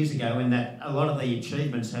 30 years ago, in that a lot of the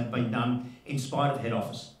achievements have been done in spite of head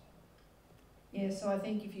office. Yeah, so I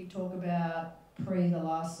think if you talk about the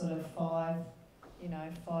last sort of 5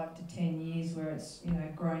 to 10 years, where it's,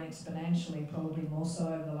 grown exponentially, probably more so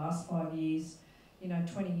over the last 5 years,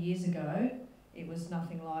 20 years ago, it was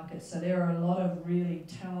nothing like it. So there are a lot of really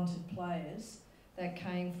talented players that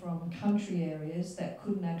came from country areas that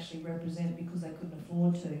couldn't actually represent because they couldn't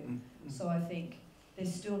afford to. So I think there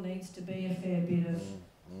still needs to be a fair bit of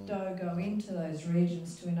dough go into those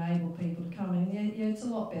regions to enable people to come in. Yeah, it's a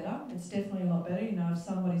lot better. It's definitely a lot better. If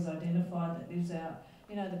somebody's identified that lives out,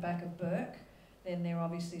 the back of Burke, then they're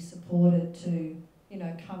obviously supported to,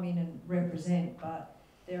 come in and represent. But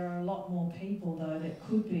there are a lot more people, though, that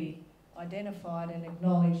could be identified and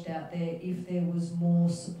acknowledged out there if there was more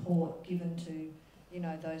support given to,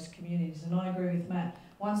 those communities. And I agree with Matt,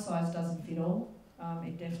 one size doesn't fit all.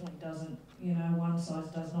 It definitely doesn't, one size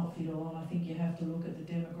does not fit all, and I think you have to look at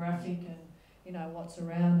the demographic and, what's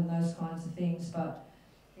around and those kinds of things. But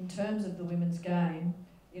in terms of the women's game,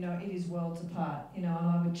 it is worlds apart, and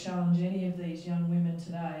I would challenge any of these young women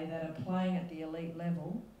today that are playing at the elite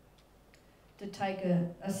level to take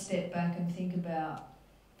a step back and think about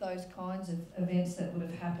those kinds of events that would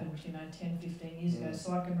have happened, 10, 15 years ago.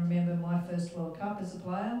 So I can remember my first World Cup as a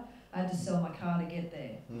player. I had to sell my car to get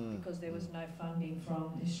there because there was no funding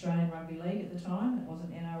from the Australian Rugby League at the time. It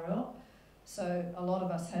wasn't NRL. So a lot of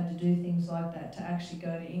us had to do things like that to actually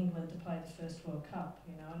go to England to play the first World Cup,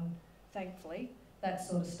 and thankfully that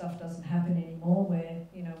sort of stuff doesn't happen anymore, where,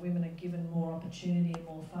 women are given more opportunity and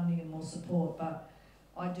more funding and more support. But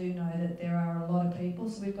I do know that there are a lot of people.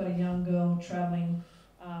 So we've got a young girl travelling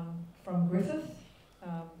from Griffith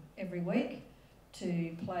every week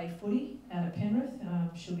to play footy out at Penrith.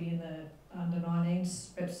 She'll be in the under-19s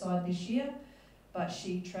rep side this year, but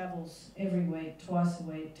she travels every week, twice a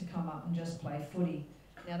week, to come up and just play footy.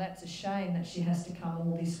 Now that's a shame that she has to come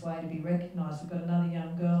all this way to be recognised. We've got another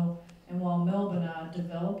young girl, and while Melbourne are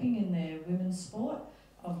developing in their women's sport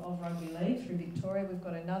of rugby league through Victoria, we've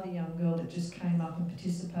got another young girl that just came up and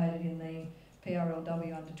participated in the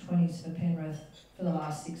PRLW under-20s for Penrith for the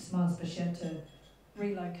last 6 months, but she had to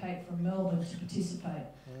relocate from Melbourne to participate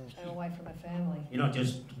and away from her family. You're not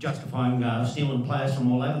just justifying stealing players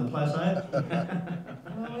from all over the place, are you?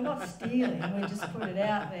 Well, we're not stealing, we just put it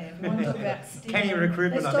out there. If we want to talk about stealing, Can you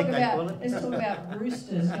recruitment, I think they call it. Let's talk about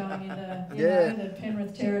roosters going into the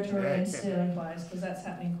Penrith territory and stealing players, because that's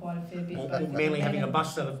happening quite a fair bit. Or Manly having a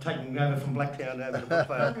bus that have taken over from Blacktown over to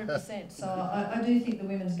Brookvale. 100%. So I do think the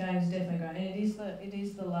women's game is definitely growing, and it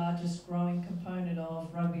is the largest growing component of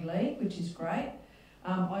rugby league, which is great.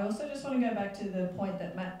 I also just want to go back to the point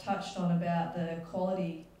that Matt touched on about the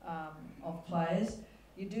quality of players.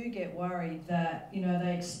 You do get worried that,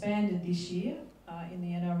 they expanded this year in the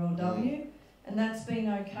NRLW, and that's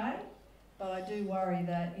been okay. But I do worry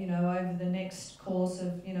that, over the next course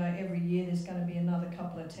of, every year there's going to be another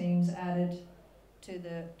couple of teams added to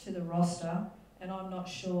the roster, and I'm not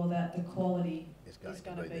sure that the quality is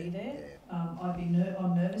going to be there. Yeah.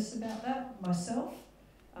 I'm nervous about that myself.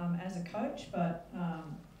 As a coach, but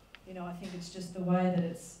I think it's just the way that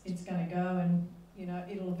it's going to go, and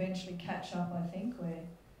it'll eventually catch up. I think where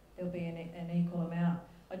there'll be an equal amount.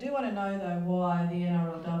 I do want to know though why the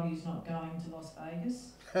NRLW is not going to Las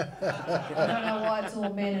Vegas. I don't know why it's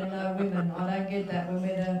all men and no women. I don't get that when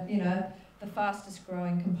we're the fastest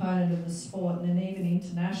growing component of the sport, and then even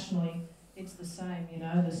internationally. It's the same, the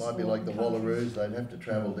might be like the Wallaroos, they'd have to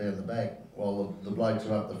travel down the back while the blokes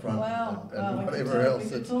are up the front and whatever else. We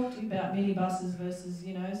could talk to you about minibuses versus,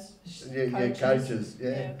 coaches.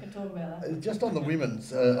 Yeah, we can talk about that. Just on the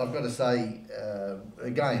women's, I've got to say,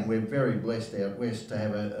 again, we're very blessed out west to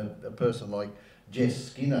have a person like Jess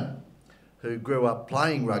Skinner, who grew up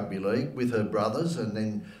playing rugby league with her brothers and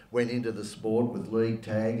then went into the sport with league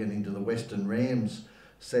tag and into the Western Rams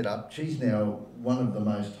set up. She's now one of the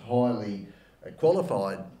most highly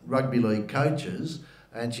qualified rugby league coaches,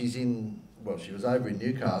 and she's in, she was over in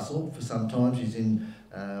Newcastle for some time. She's in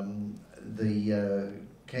the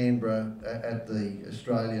Canberra at the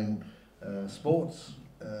Australian Sports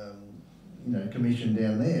Commission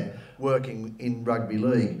down there, working in rugby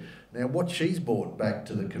league. Now, what she's brought back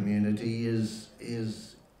to the community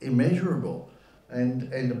is immeasurable.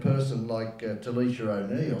 And a person like Talisha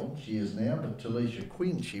O'Neill, she is now, but Talisha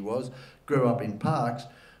Quinn she was, grew up in Parks,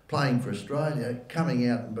 playing for Australia, coming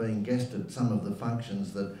out and being guest at some of the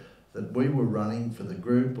functions that that we were running for the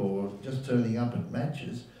group or just turning up at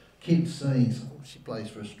matches, kids seeing, oh, she plays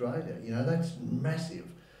for Australia, you know, that's massive.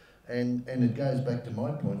 And it goes back to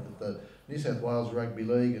my point that the New South Wales Rugby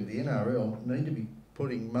League and the NRL need to be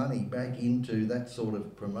putting money back into that sort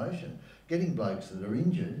of promotion, getting blokes that are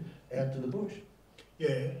injured out to the bush.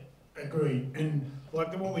 Yeah, agreed. And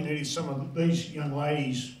like what we need is some of these young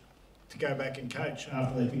ladies to go back and coach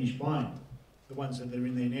after they finish playing, the ones that are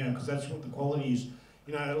in there now, because that's what the quality is.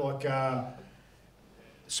 You know, like,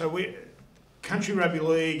 so we, Country Rugby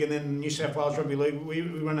League and then New South Wales Rugby League, we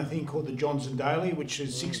run a thing called the Johnson Daily, which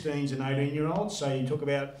is 16s and 18-year-olds. So you talk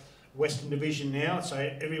about Western Division now, so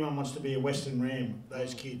everyone wants to be a Western Ram,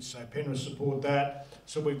 those kids. So Penrith support that.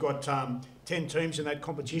 So we've got 10 teams in that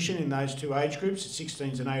competition in those two age groups,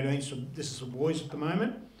 16s and 18s. So this is for boys at the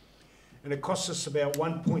moment. And it costs us about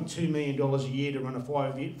 $1.2 million a year to run a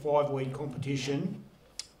five-week competition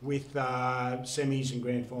with semis and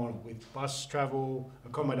grand final, with bus travel,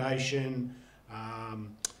 accommodation,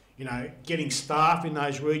 you know, getting staff in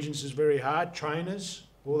those regions is very hard, trainers,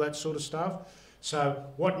 all that sort of stuff. So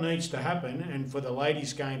what needs to happen, and for the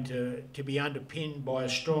ladies' game to be underpinned by a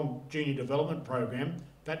strong junior development program,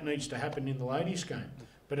 that needs to happen in the ladies' game.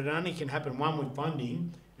 But it only can happen, one, with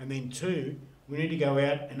funding, and then two, we need to go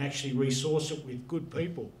out and actually resource it with good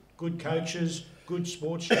people, good coaches, good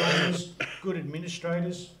sports trainers, good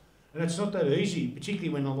administrators. And it's not that easy, particularly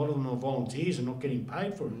when a lot of them are volunteers and not getting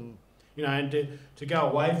paid for it. You know, and to go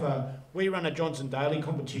away for, we run a Johnson Daily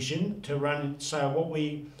competition to run, so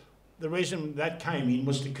the reason that came in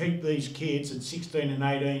was to keep these kids at 16 and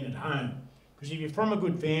 18 at home. Because if you're from a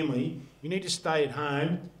good family, you need to stay at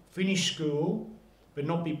home, finish school, but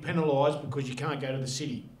not be penalised because you can't go to the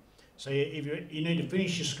city. So if you need to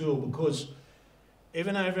finish your school, because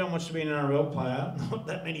even though everyone wants to be an NRL player, not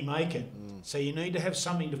that many make it. So you need to have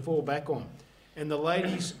something to fall back on. And the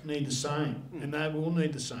ladies need the same, and they will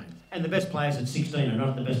need the same. And the best players at 16 are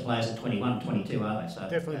not the best players at 21, 22, are they? So,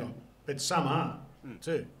 definitely not. But some are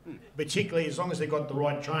too. Particularly as long as they've got the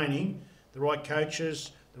right training, the right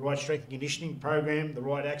coaches, the right strength and conditioning program, the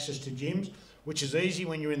right access to gyms, which is easy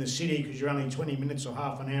when you're in the city because you're only 20 minutes or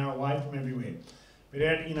half an hour away from everywhere. But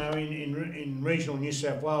out, you know, in regional New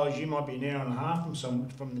South Wales, you might be an hour and a half from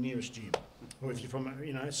the nearest gym, or if you're from,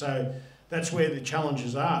 you know, so that's where the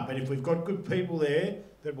challenges are. But if we've got good people there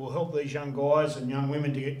that will help these young guys and young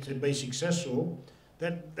women to be successful,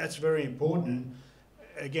 that's very important.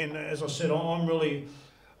 And again, as I said, I'm really,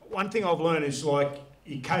 one thing I've learned is like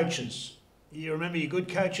your coaches. You remember your good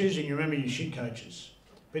coaches and you remember your shit coaches.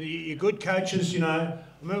 But your good coaches, you know, I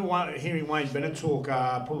remember hearing Wayne Bennett talk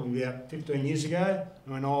probably about 15 years ago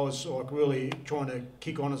when I was like really trying to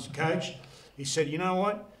kick on as a coach. He said, you know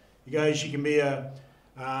what? He goes, you can be a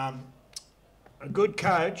good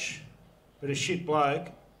coach but a shit bloke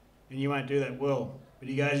and you won't do that well. But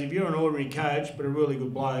he goes, if you're an ordinary coach but a really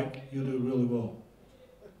good bloke, you'll do really well.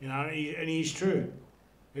 You know, and he's true.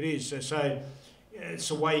 It is. So it's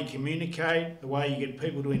the way you communicate, the way you get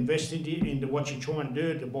people to invest into what you're trying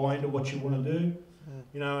to do, to buy into what you want to do.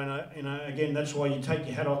 You know, and again, that's why you take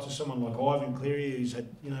your hat off to someone like Ivan Cleary, who's had,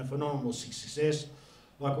 you know, phenomenal success.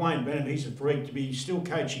 Like Wayne Bennett, he's a freak to be still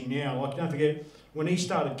coaching now. Like, don't forget, when he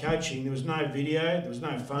started coaching, there was no video, there was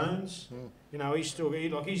no phones. You know, he's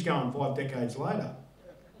going 5 decades later.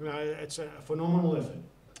 You know, it's a phenomenal effort.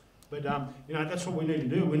 But, you know, that's what we need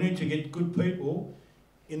to do. We need to get good people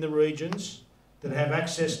in the regions that have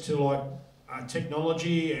access to like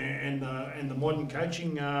technology and the modern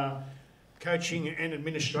coaching and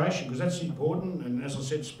administration, because that's important. And as I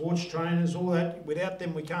said, sports trainers, all that. Without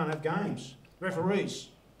them, we can't have games. Referees.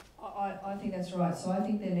 I think that's right. So I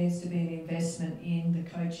think there needs to be an investment in the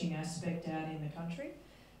coaching aspect out in the country,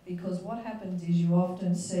 because what happens is you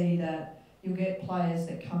often see that you'll get players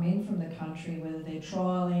that come in from the country, whether they're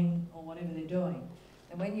trialling or whatever they're doing.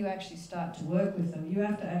 And when you actually start to work with them, you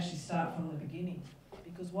have to actually start from the beginning,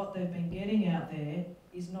 because what they've been getting out there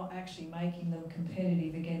is not actually making them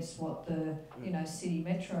competitive against what the, you know, city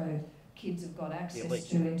metro kids have got access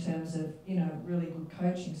to in terms of, you know, really good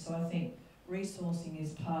coaching. So I think resourcing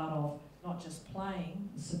is part of not just playing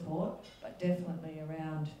support, but definitely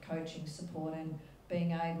around coaching support and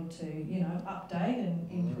being able to, you know, update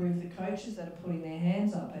and improve the coaches that are putting their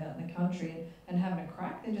hands up out in the country and having a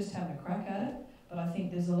crack. They're just having a crack at it. But I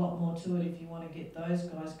think there's a lot more to it if you want to get those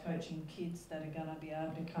guys coaching kids that are going to be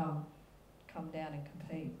able to come down and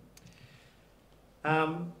compete.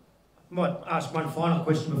 Might ask one final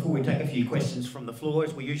question before we take a few questions from the floor,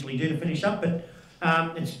 as we usually do to finish up. But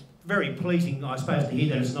it's very pleasing, I suppose, to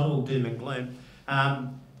hear that it's not all doom and gloom.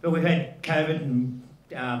 But we've had COVID and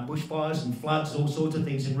bushfires and floods, all sorts of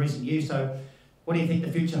things in recent years. So What do you think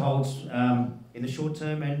the future holds in the short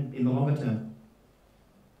term and in the longer term?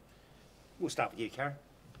 We'll start with you, Karen.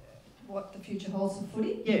 What the future holds for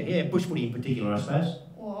footy? Yeah, bush footy in particular, I suppose.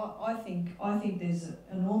 Well, I think there's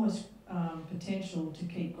enormous potential to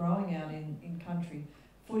keep growing out in country.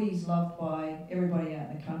 Footy's loved by everybody out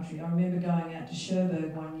in the country. I remember going out to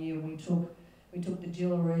Cherbourg one year and we took the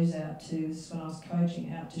Gillaroos out to, this is when I was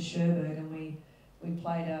coaching, out to Cherbourg, and we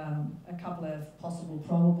played a couple of possible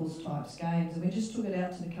probables types games, and we just took it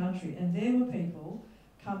out to the country, and there were people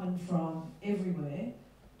coming from everywhere,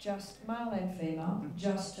 just male and female,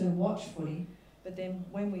 just to watch footy. But then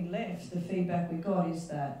when we left, the feedback we got is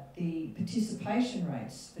that the participation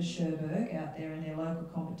rates for Cherbourg out there in their local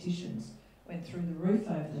competitions went through the roof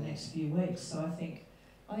over the next few weeks. So I think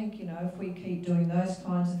if we keep doing those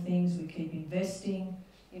kinds of things, we keep investing,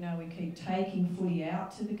 we keep taking footy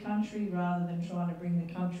out to the country rather than trying to bring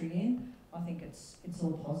the country in, I think it's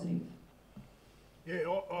all positive. Yeah,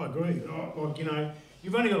 I agree.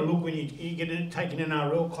 You've only got to look when you take an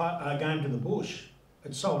NRL game to the bush.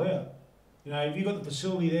 It's sold out. If you've got the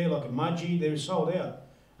facility there, like at Mudgee, they're sold out.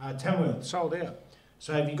 Tamworth, sold out.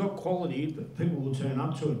 So if you've got quality, people will turn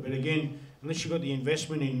up to it. But again, unless you've got the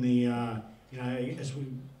investment in the, as we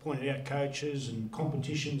pointed out, coaches and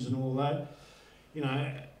competitions and all that,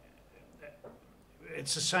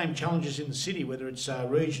 it's the same challenges in the city, whether it's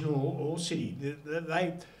regional or city.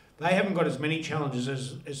 They haven't got as many challenges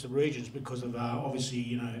as the regions because of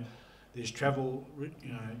obviously there's travel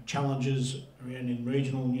challenges around in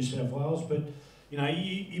regional New South Wales. But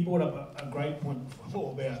you brought up a great point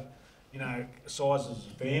before about sizes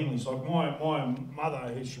of families. Like my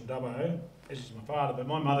mother, who's from Dubbo, as is my father, but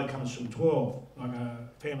my mother comes from 12, like a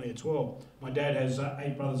family of 12. My dad has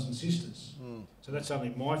 8 brothers and sisters, so that's only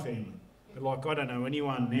my family. But I don't know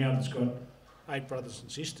anyone now that's got 8 brothers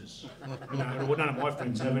and sisters. Well, none of my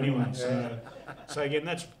friends have anyway. So again,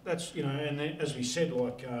 that's and then, as we said,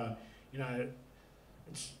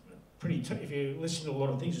 it's pretty. If you listen to a lot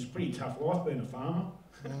of things, it's a pretty tough life being a farmer.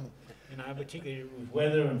 Particularly with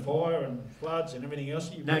weather and fire and floods and everything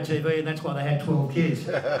else. No TV, and that's why they had 12 kids.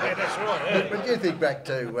 Yeah, that's right. Yeah. But you think back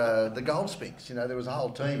to the Goldspinks, there was a whole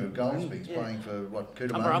team of Goldspinks playing for,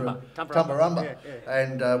 Tumbarumba.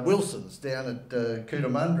 And Wilson's down at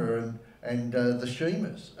Cootamundra and the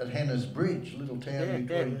Sheemers at Hannah's Bridge, little town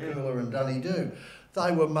between Coolah and Dunedoo.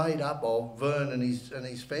 They were made up of Vern and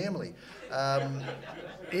his family.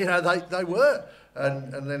 They were.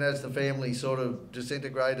 And then as the family sort of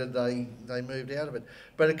disintegrated, they moved out of it.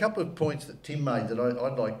 But a couple of points that Tim made that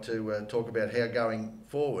I'd like to talk about how going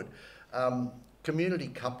forward. Community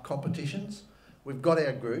Cup competitions. We've got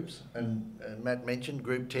our groups, and Matt mentioned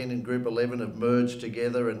Group 10 and Group 11 have merged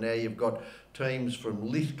together, and now you've got teams from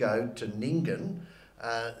Lithgow to Nyngan.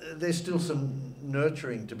 There's still some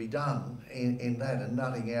nurturing to be done in that and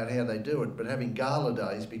nutting out how they do it, but having gala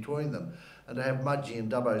days between them. And to have Mudgee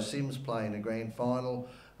and Dubbo Sims play in a grand final.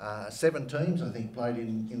 7 teams, I think, played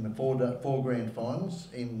in the four grand finals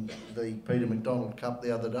in the Peter McDonald Cup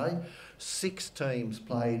the other day. 6 teams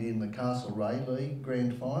played in the Castlereagh League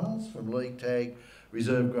grand finals from League Tag,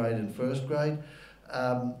 Reserve Grade and First Grade.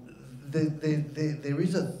 There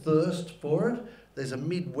is a thirst for it. There's a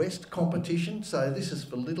Midwest competition, so this is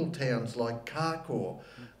for little towns like Carcoar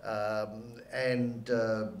and...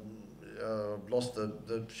 lost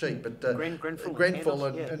the sheet, but Grenfell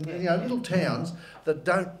and little towns that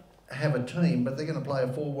don't have a team, but they're going to play a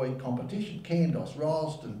 4-week competition. Candos,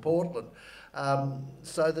 Rylstone, Portland,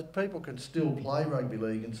 so that people can still play rugby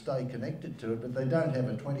league and stay connected to it, but they don't have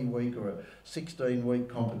a 20-week or a 16-week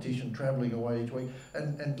competition travelling away each week.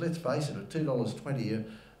 And let's face it, at $2.20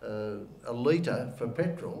 a litre for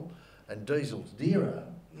petrol, and diesel's dearer.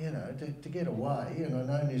 To get away, and I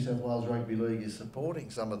know New South Wales Rugby League is supporting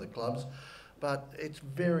some of the clubs, but it's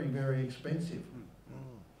very, very expensive.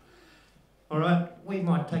 All right, we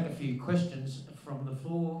might take a few questions from the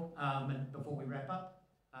floor before we wrap up.